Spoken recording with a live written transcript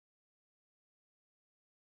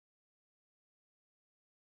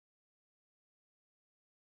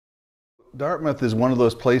Dartmouth is one of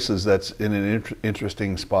those places that's in an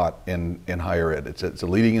interesting spot in higher ed. It's a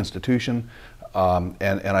leading institution, and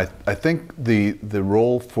I think the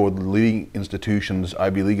role for the leading institutions,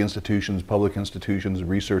 Ivy League institutions, public institutions,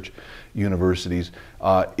 research universities,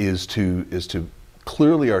 is to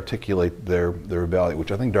clearly articulate their value,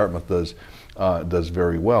 which I think Dartmouth does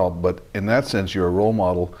very well. But in that sense, you're a role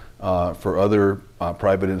model for other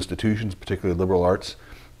private institutions, particularly liberal arts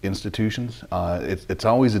institutions. It's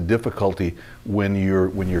always a difficulty when you're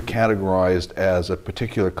categorized as a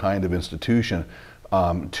particular kind of institution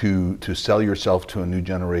to sell yourself to a new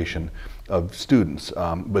generation of students.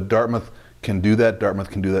 But Dartmouth can do that. Dartmouth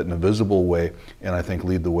can do that in a visible way, and I think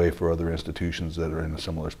lead the way for other institutions that are in a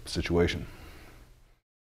similar situation.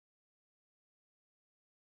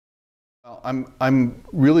 I'm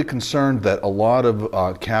really concerned that a lot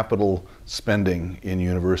of capital spending in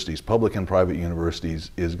universities, public and private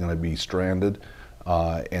universities, is going to be stranded,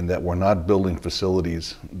 and that we're not building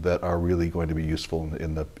facilities that are really going to be useful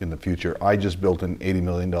in the future. I just built an $80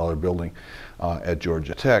 million building at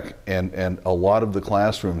Georgia Tech, and a lot of the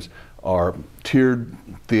classrooms are tiered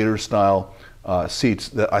theater-style seats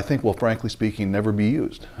that I think will, frankly speaking, never be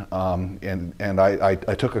used. And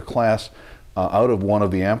I took a class out of one of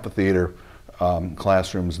the amphitheater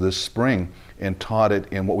classrooms this spring and taught it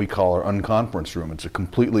in what we call our unconference room. It's a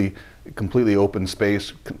completely open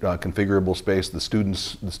space, configurable space. The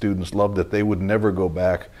students loved it. They would never go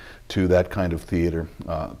back to that kind of theater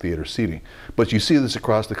seating. But you see this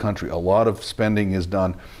across the country. A lot of spending is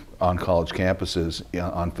done on college campuses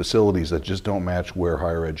on facilities that just don't match where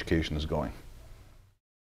higher education is going.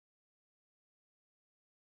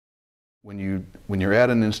 When you're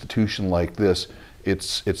at an institution like this, it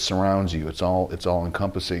surrounds you. It's all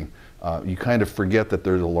encompassing. You kind of forget that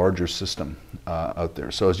there's a larger system out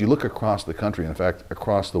there. So as you look across the country, in fact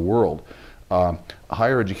across the world,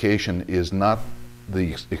 higher education is not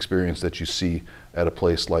the experience that you see at a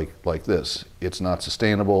place like this. It's not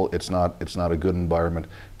sustainable. It's not a good environment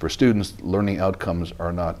for students. Learning outcomes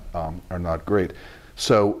are not great.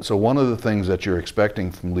 So one of the things that you're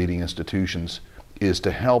expecting from leading institutions is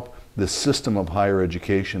to help the system of higher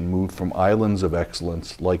education move from islands of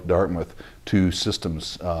excellence like Dartmouth to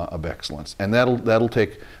systems of excellence. And that'll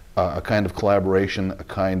take a kind of collaboration, a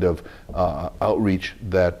kind of outreach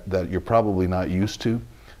that you're probably not used to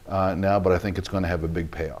now, but I think it's going to have a big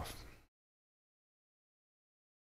payoff.